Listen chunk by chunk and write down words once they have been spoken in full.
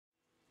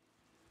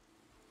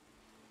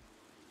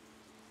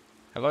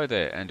Hello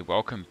there and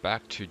welcome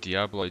back to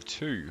Diablo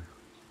 2,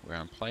 where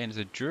I'm playing as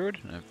a Druid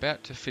and I'm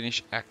about to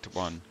finish Act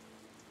 1.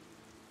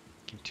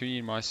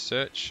 Continuing my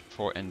search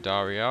for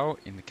Andariel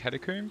in the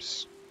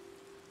Catacombs.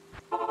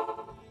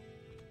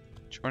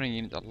 Joining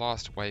in at the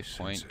last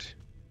waypoint.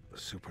 The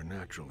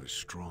supernatural is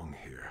strong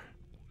here.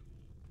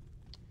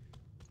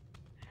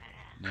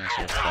 Now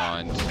to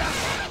find...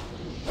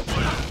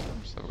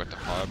 So I've got to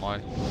hire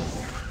my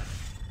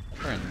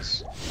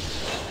friends.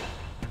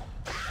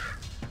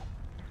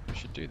 I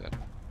should do that.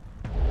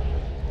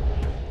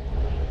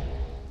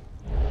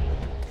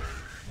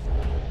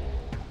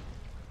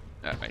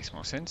 That makes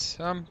more sense.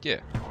 Yeah.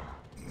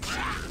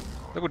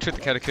 Level 2 at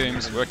the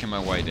Catacombs, working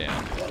my way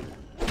down.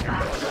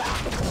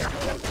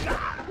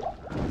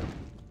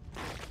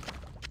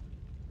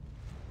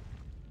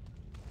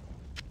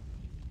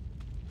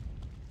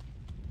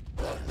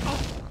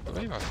 I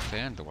believe I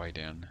found the way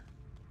down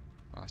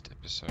last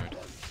episode.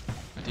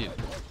 I did.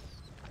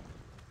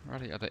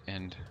 Right at the other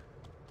end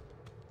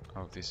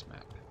of this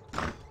map.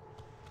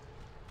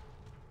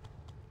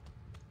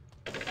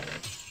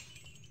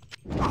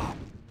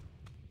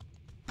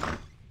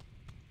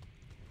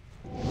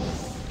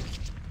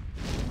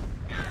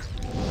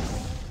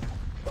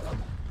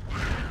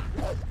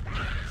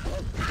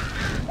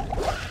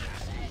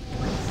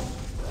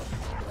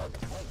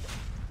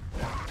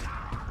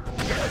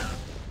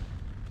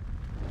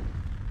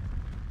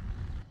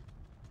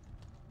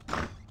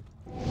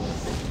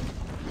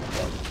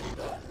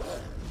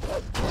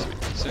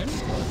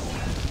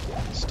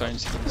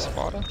 Stones hitting the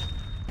spider.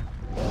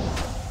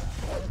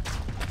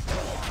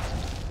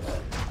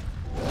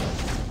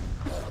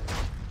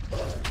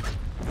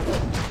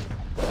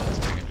 It's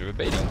going to do a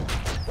beating.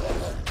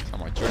 So I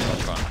might join my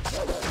fun.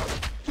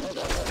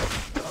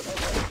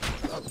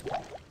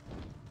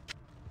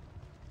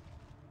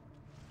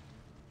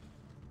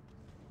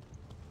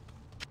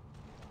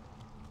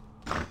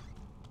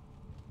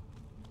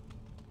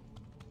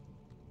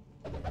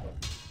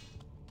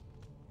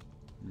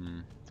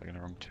 Taking a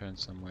wrong turn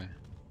somewhere.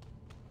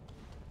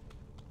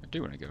 I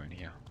do want to go in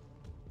here.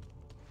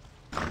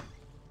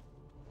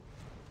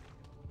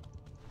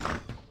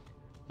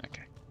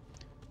 Okay.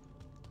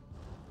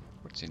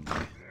 What's in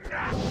there?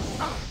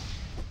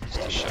 Just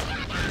a shot.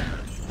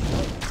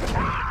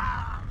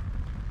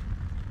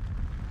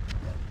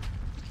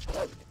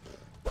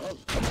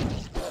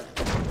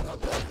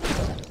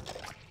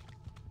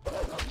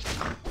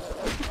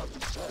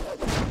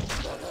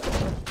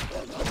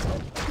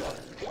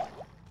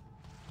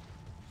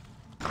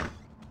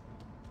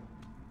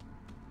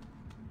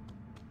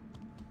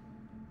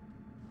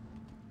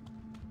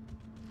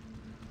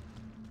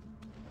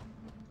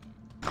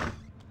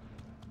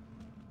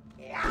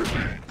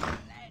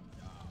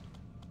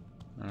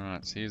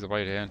 Alright, so here's the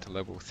way down to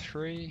level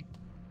 3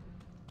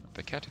 of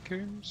the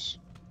Catacombs.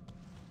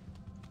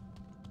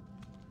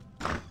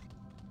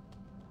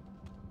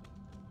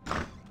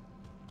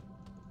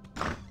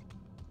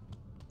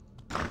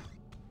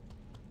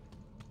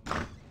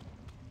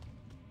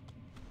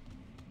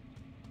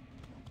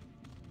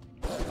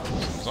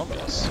 Some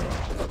zombies.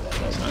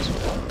 That's nice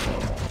one.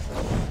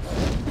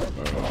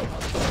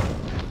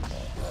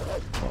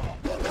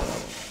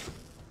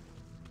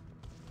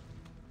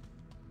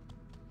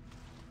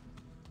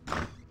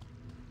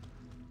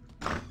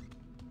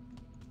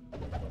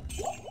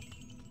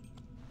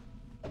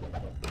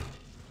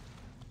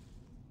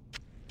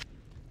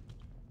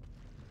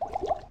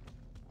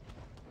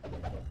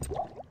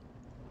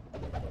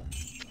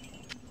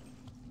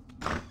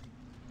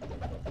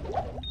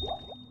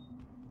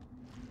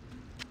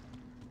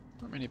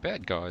 Not many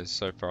bad guys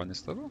so far on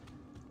this level.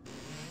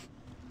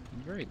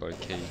 Very low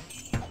key.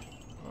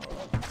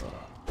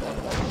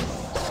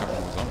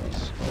 Couple more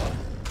zombies.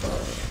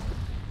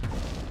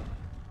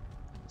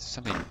 There's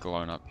something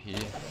glowing up here.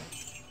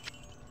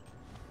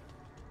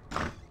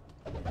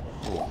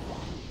 Oh,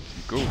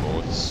 some ghoul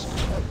lords.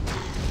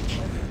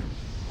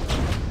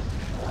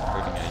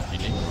 Including a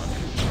unique one.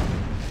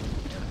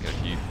 Got a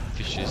few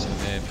fishes in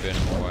there, burn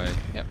them away.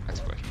 Yep,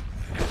 that's working.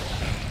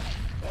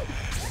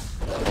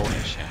 All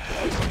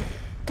enchanted.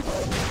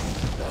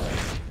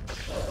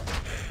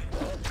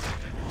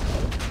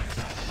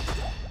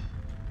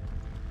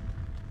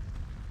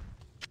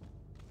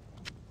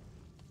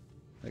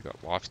 They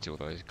got lifesteal,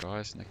 those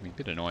guys, and they can be a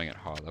bit annoying at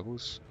high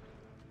levels.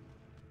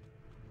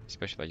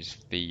 Especially if they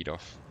just feed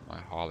off my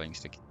hirelings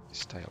to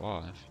stay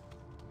alive.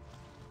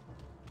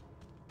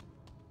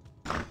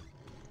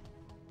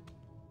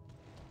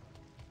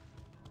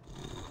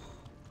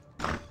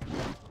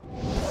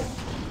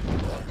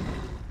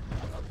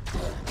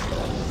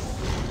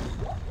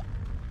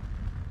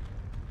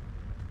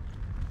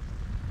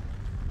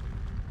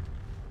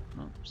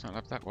 Oh, it's not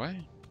up that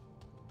way.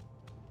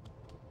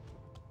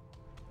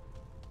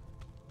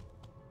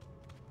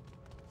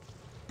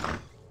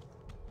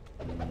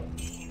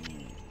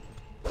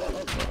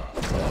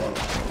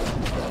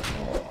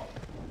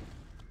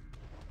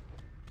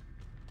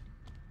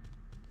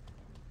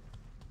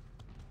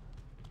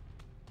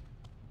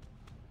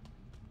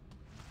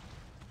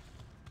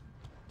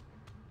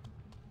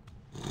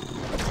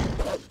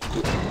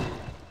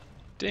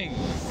 Ding!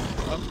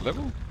 Up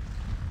level.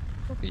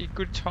 Probably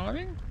good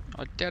timing.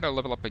 I doubt I'll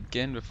level up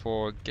again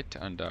before I get to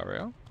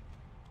Andariel.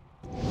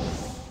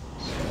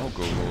 Some more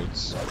Ghoul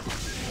Lords.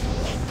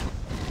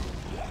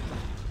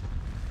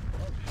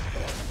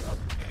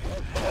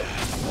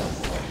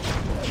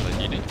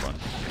 The unique one.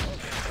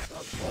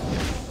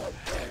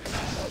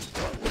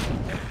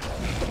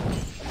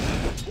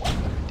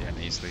 Down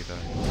easily though.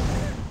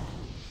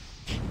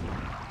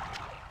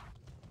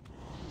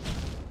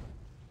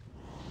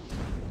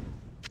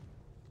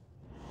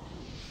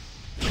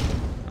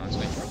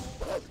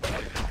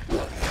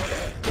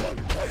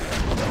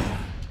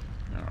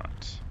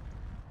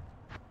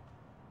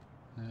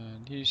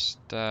 New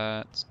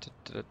stats.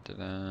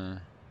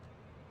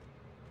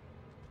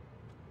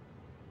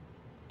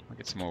 I'll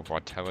get some more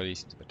vitality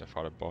since I'm about to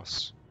fight a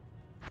boss.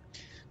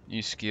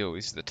 New skill.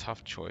 This is the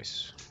tough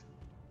choice.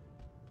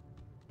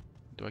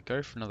 Do I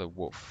go for another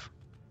wolf?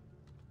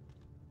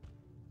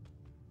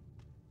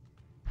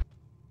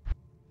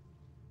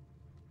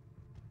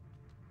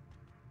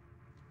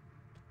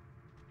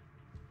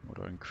 Or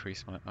do I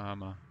increase my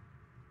armor?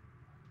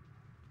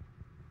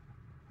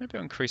 Maybe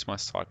I'll increase my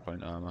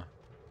cyclone armor.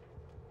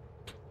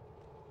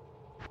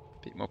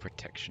 Bit more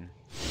protection.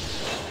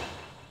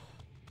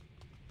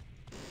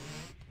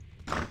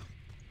 Kind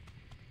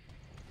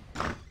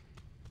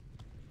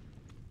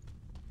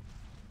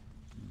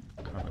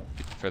of a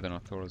bit further than I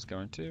thought I was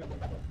going to.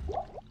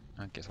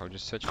 I guess I'll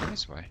just search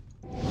this way.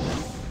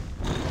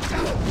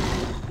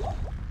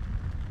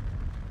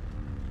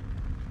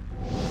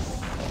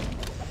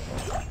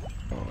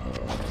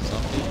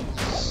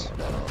 Zombies.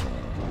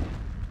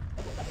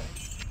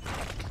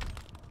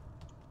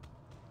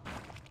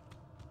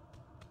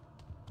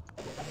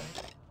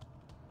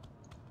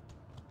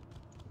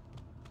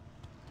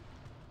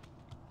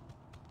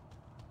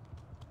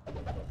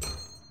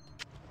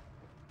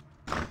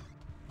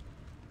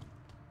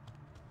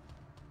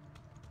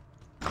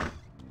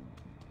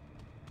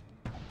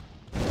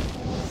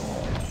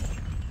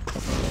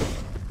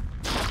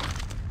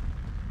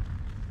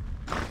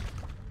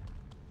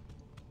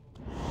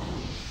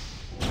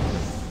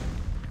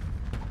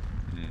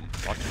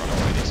 I like trying to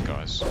play these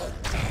guys.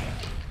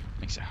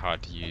 Makes it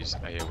hard to use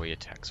AoE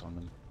attacks on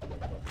them.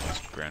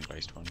 Those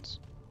ground-based ones.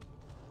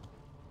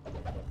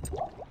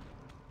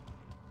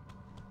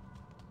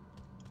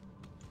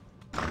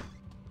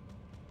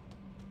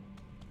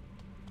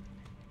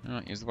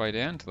 Alright, here's the way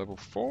down to level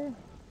 4.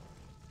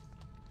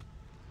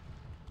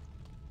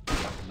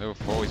 Level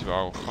 4 is where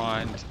I'll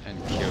find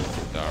and kill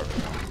Andariel.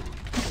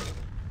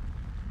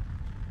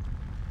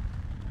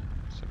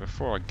 So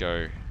before I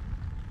go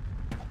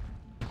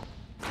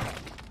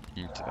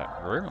into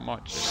that room, I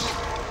might just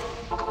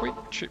quick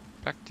trip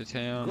back to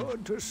town.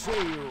 Good to see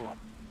you.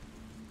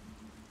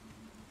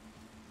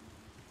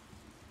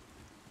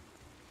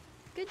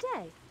 Good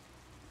day.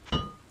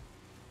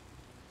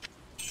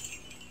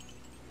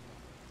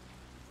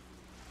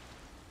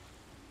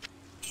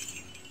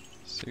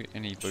 See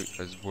any loot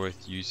that's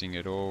worth using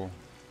at all.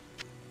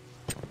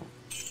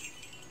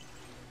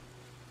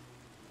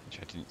 Which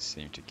I didn't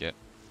seem to get.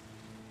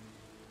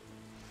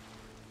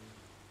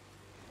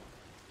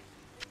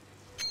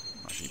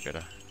 Might be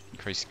better.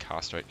 Increased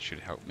cast rate should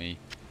help me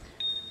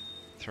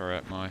throw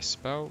out my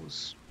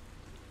spells.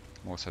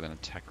 More so than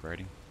attack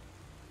rating.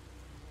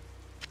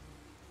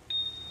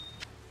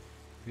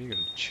 You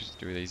gotta choose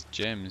to do these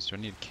gems. Do I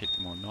need to keep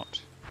them or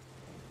not?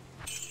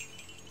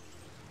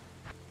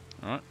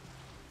 Alright.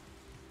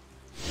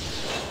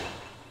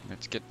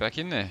 Let's get back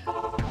in there.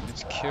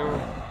 Let's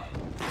kill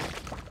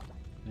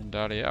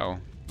Andariel.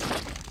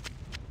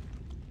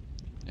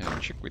 Now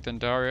the trick with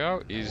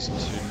Andariel is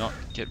to not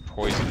get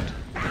poisoned.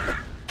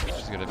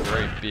 She's got a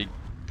very big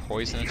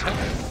poison attack.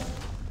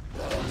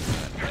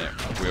 And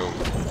it will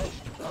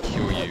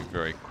kill you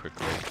very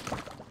quickly.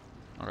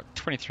 I've got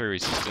 23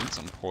 resistance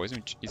on poison,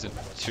 which isn't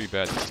too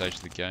bad at this stage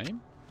of the game.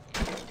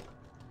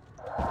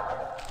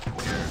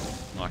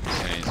 Like I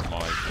say,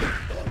 my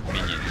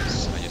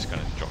minions are just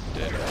going to drop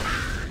dead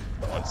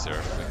once they're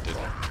afflicted.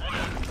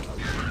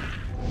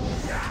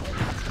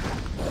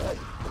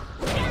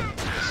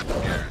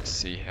 Let's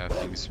see how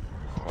things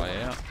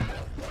play out.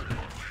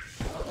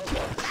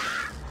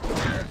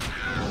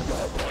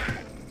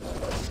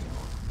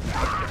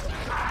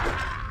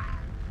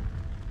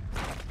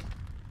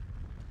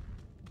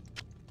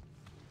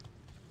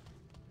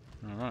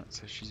 Alright,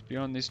 so she's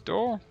beyond this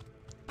door.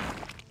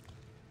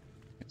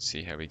 Let's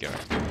see how we go.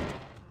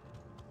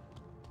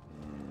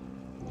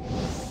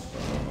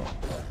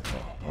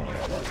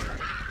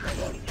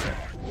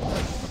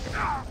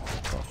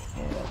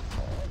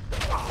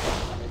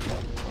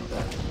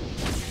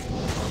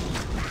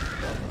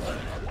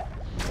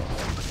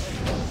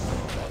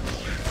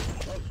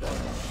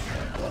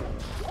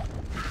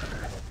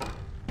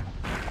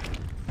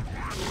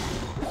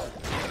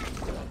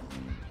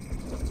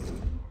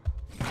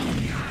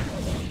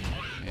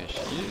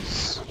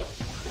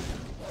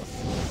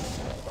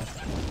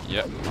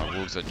 Yep, my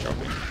wolves are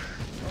dropping.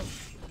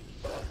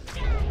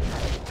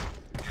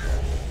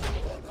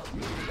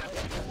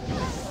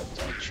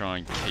 So I'll try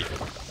and keep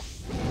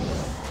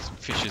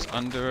fishes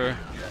under her.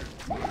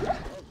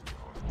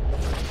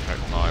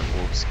 Hope my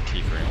wolves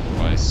keep her in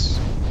place.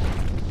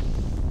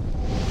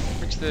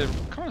 Which they're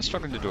kind of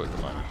struggling to do at the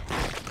moment.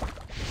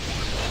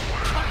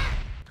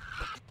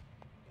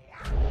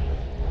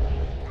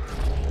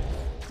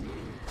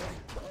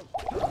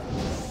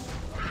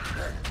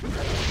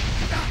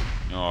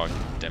 Oh,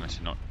 damn it,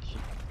 not hit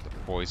the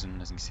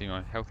poison. As you can see,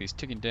 my health is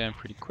ticking down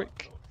pretty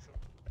quick.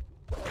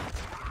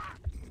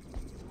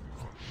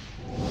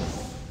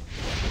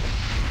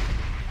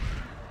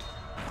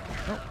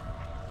 Oh,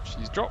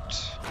 she's dropped.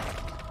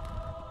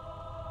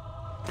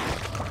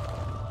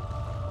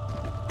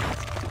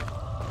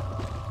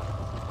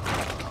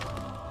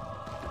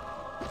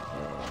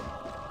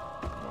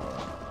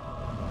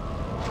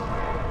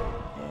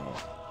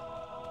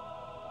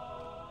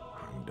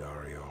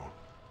 Andariel,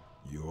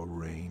 your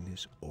reign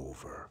is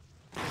over.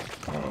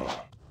 And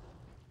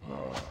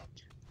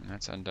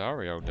that's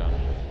Andariel done.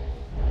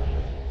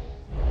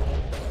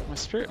 My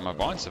spirit and my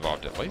vine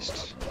survived at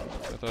least,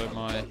 although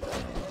my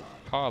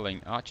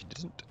piling archer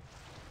didn't.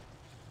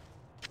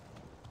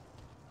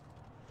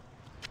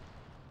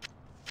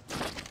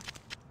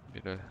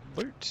 Bit of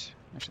loot.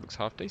 Actually looks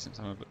half decent,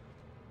 some of it.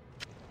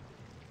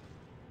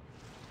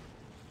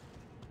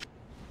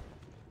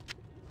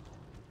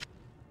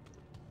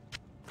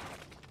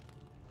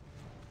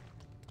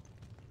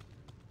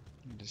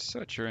 Just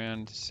search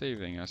around, see if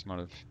anything else might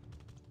have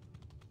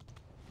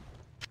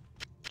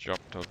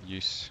dropped of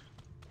use.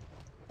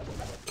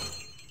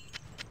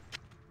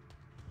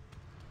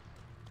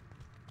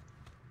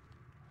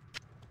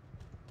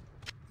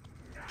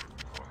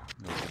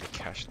 There's a bit of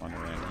cash lying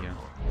around here.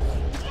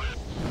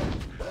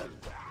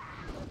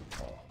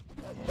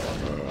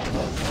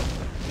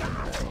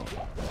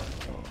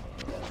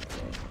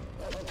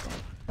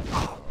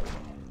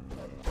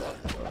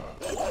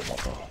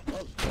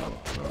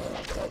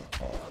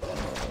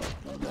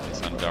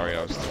 There's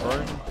Andariel's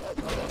throne.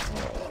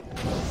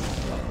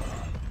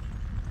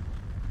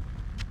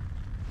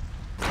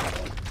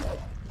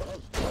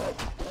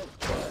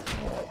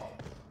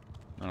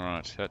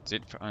 Alright, that's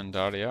it for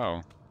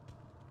Andariel.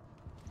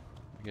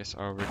 I guess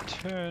I'll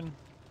return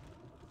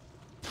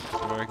to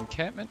our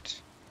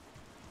encampment.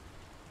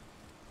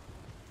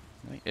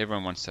 I think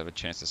everyone wants to have a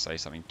chance to say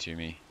something to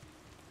me.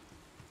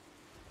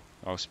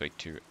 I'll speak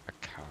to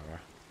Akara.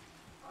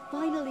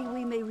 Finally,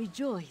 we may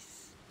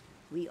rejoice.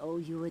 We owe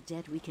you a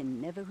debt we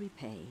can never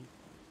repay.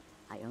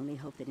 I only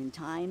hope that in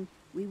time,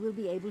 we will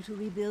be able to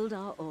rebuild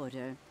our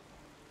order.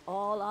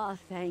 All our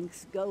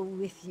thanks go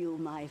with you,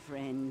 my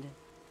friend.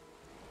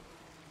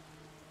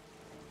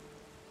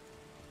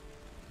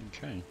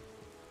 Okay.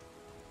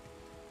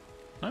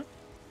 No?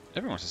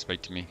 Everyone wants to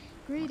speak to me.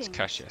 Greetings. What's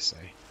Kasia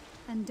say?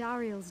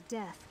 Andariel's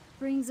death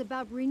brings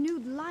about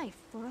renewed life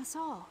for us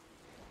all.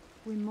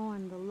 We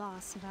mourn the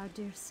loss of our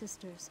dear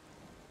sisters,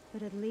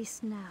 but at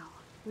least now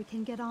we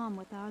can get on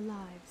with our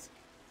lives.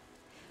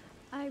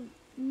 I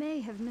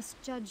may have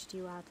misjudged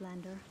you,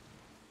 Outlander.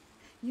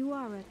 You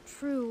are a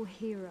true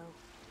hero,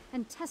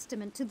 and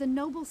testament to the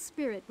noble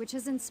spirit which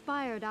has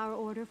inspired our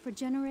order for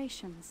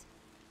generations.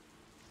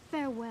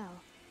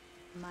 Farewell,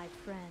 my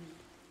friend.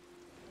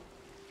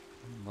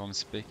 While I'm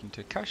speaking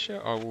to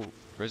Kasia, I will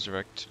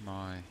resurrect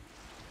my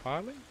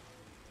piling.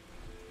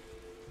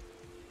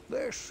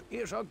 This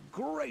is a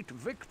great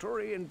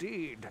victory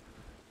indeed,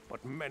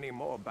 but many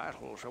more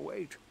battles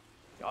await.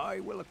 I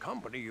will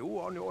accompany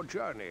you on your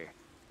journey,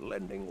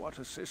 lending what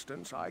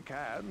assistance I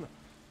can.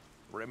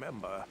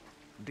 Remember,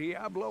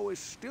 Diablo is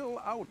still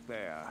out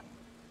there,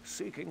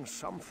 seeking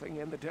something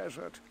in the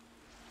desert.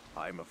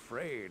 I'm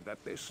afraid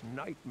that this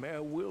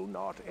nightmare will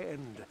not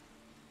end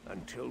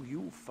until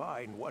you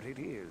find what it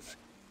is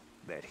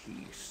that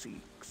he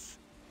seeks.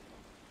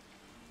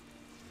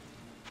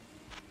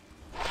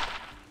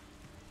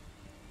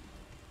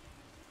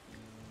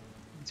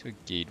 That's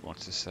what Geed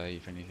wants to say,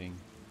 if anything.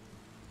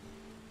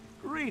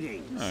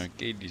 Greetings. No,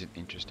 Geed isn't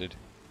interested.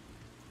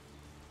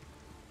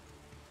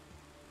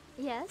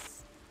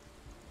 Yes?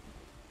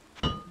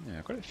 Yeah,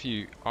 I've got a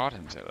few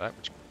items out of that,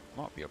 which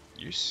might be of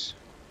use.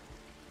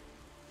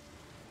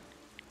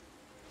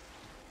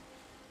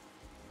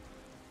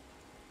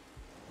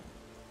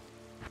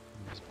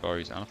 There's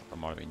bows, and I thought that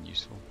might have been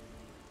useful.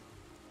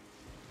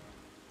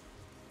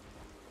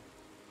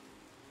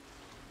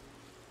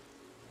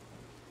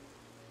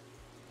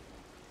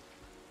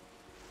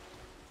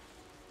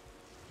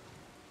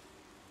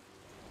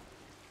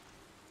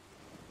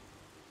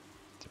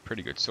 It's a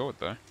pretty good sword,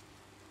 though.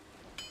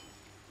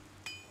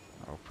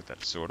 I'll put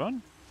that sword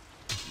on.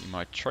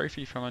 My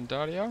trophy from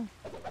Andariel.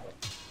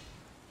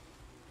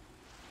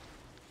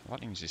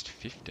 Lightning is just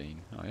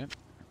 15. Oh yeah,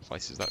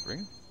 replaces that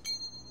ring.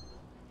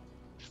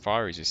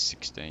 Fire is just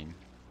 16.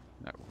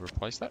 That will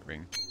replace that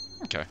ring.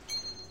 Okay.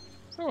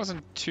 So that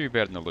wasn't too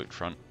bad in the loot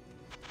front.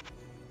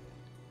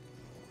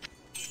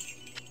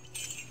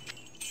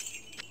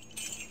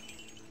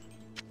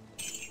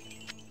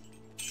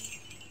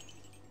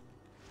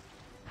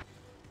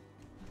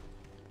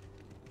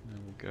 There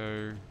we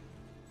go.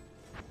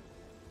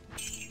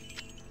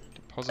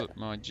 Deposit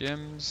my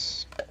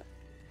gems.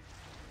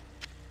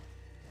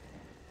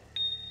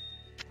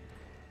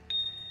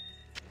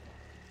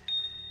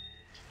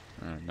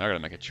 Now I gotta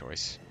make a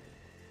choice.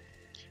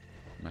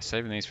 Am I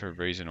saving these for a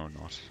reason or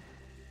not?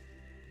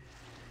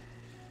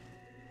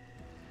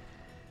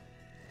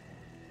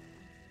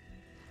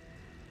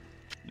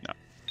 No.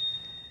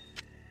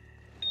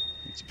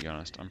 To be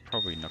honest, I'm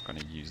probably not going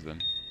to use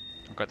them.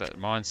 I've got that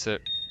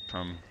mindset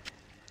from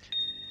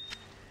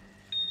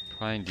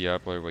playing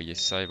Diablo where you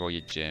save all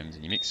your gems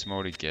and you mix them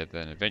all together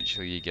and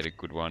eventually you get a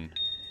good one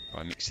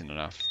by mixing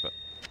enough, but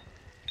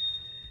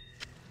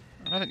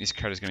I don't think this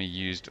character's going to be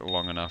used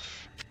long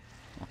enough.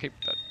 I'll keep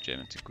that gem,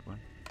 it's a good one.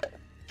 I'm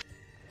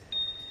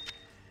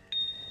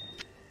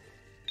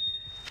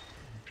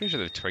pretty sure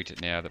they've tweaked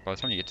it now that by the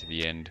time you get to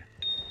the end,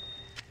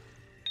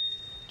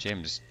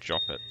 gems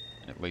drop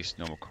at least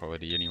normal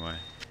quality anyway.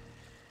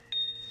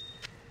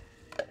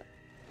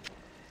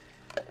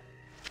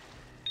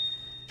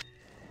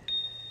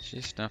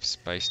 Just enough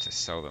space to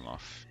sell them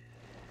off.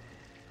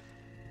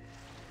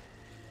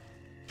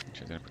 Actually,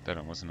 I was going to put that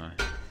on, wasn't I?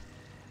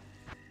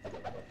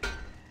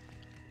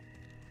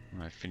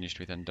 I finished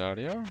with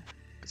Andariel,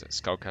 because that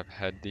skullcap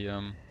had the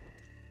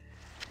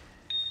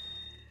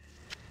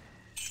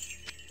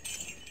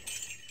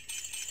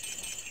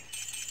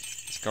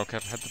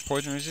skullcap had the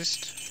poison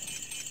resist.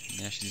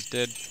 Now she's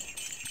dead.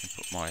 I can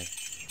put my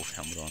wolf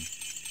helmet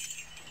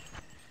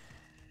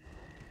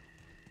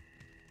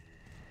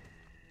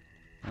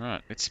on.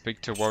 Alright, let's speak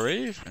to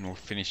Wareve and we'll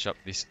finish up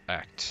this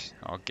act.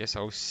 I guess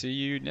I'll see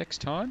you next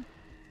time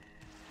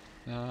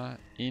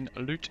in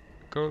Loot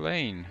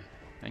Lane.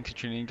 Thanks for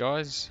tuning in,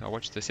 guys. I'll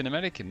watch the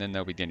cinematic and then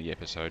that'll be the end of the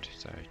episode.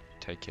 So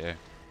take care.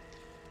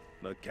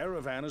 The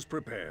caravan is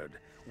prepared.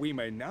 We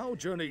may now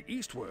journey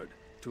eastward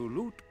to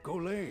Loot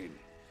Lane.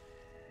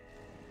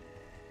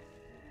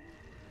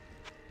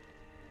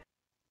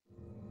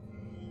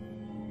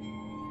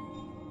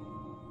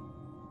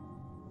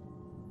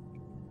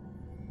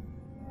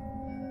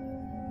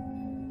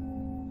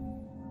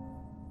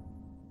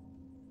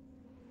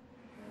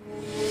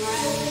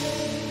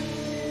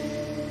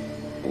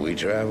 We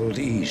traveled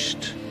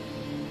east,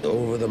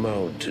 over the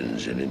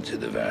mountains and into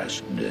the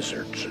vast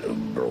deserts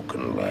of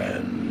broken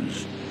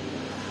lands.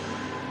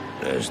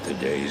 As the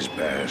days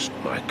passed,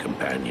 my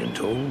companion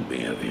told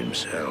me of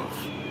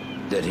himself,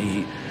 that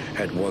he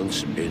had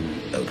once been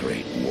a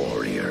great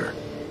warrior,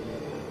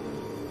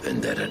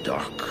 and that a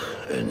dark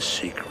and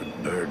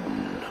secret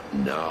burden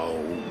now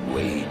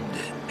weighed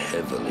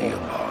heavily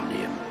upon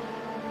him.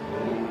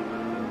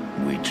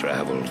 We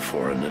traveled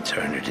for an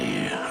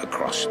eternity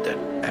across that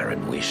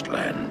arid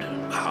wasteland.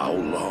 How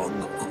long?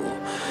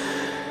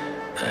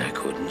 I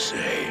couldn't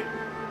say.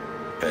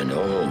 And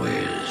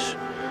always,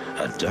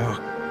 a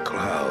dark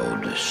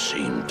cloud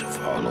seemed to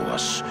follow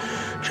us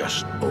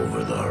just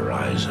over the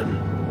horizon.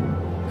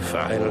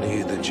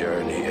 Finally, the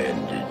journey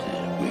ended.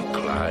 We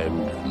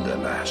climbed the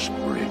last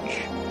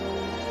bridge.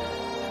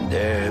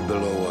 There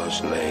below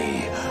us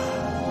lay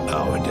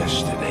our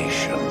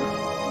destination.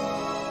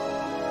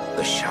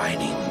 The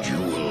shining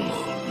jewel,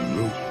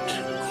 Loot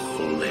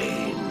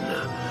Lane,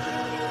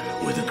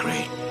 with a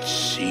great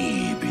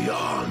sea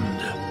beyond.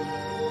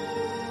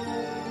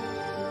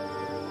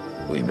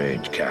 We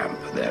made camp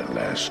there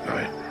last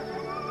night.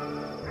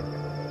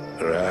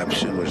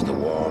 Perhaps it was the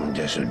warm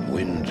desert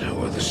wind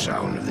or the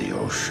sound of the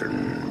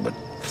ocean, but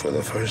for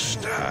the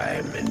first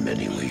time in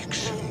many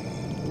weeks,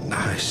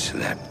 I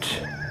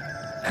slept.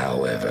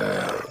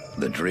 However,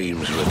 the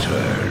dreams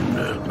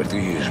returned, but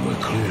these were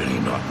clearly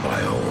not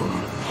my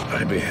own.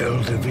 I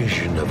beheld a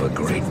vision of a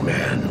great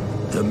man,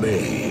 the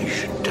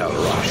mage,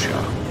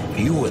 Talrasha.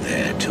 You were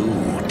there too,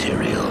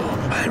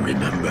 Tyrael. I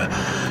remember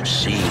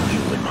seeing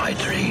you in my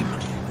dream.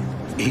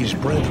 His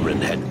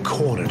brethren had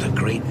cornered a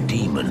great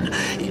demon,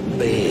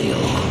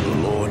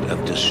 Baal, Lord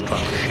of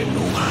Destruction,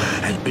 who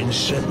had been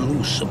set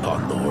loose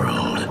upon the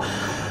world.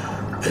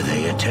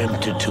 They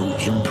attempted to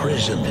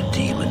imprison the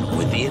demon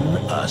within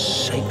a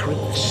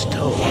sacred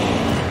stone.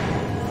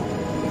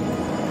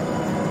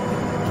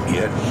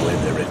 Yet when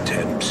their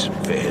attempts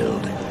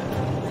failed,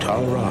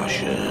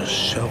 Talrasha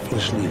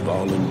selflessly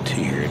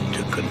volunteered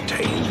to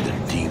contain the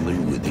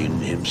demon within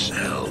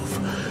himself,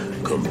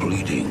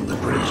 completing the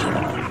prison.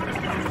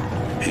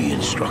 He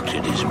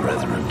instructed his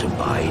brethren to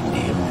bind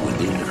him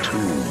within a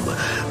tomb,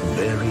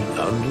 buried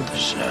under the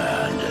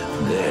sand,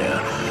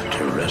 there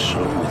to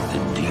wrestle with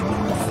the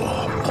demon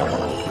for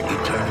all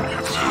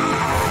eternity.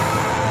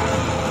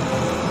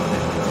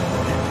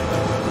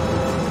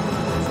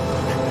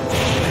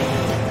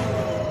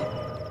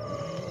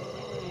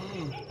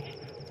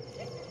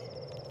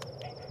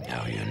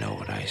 Now you know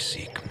what I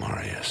seek,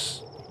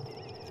 Marius.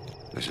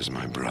 This is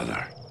my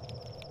brother.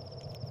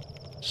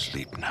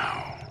 Sleep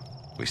now.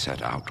 We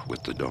set out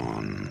with the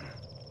dawn.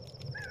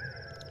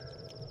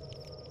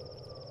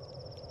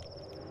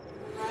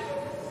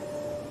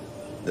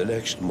 The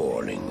next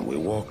morning, we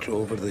walked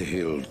over the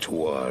hill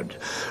toward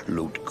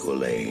Loot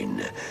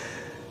Lane.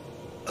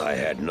 I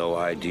had no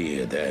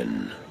idea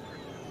then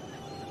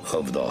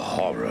of the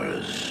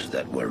horrors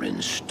that were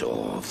in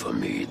store for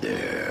me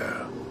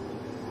there.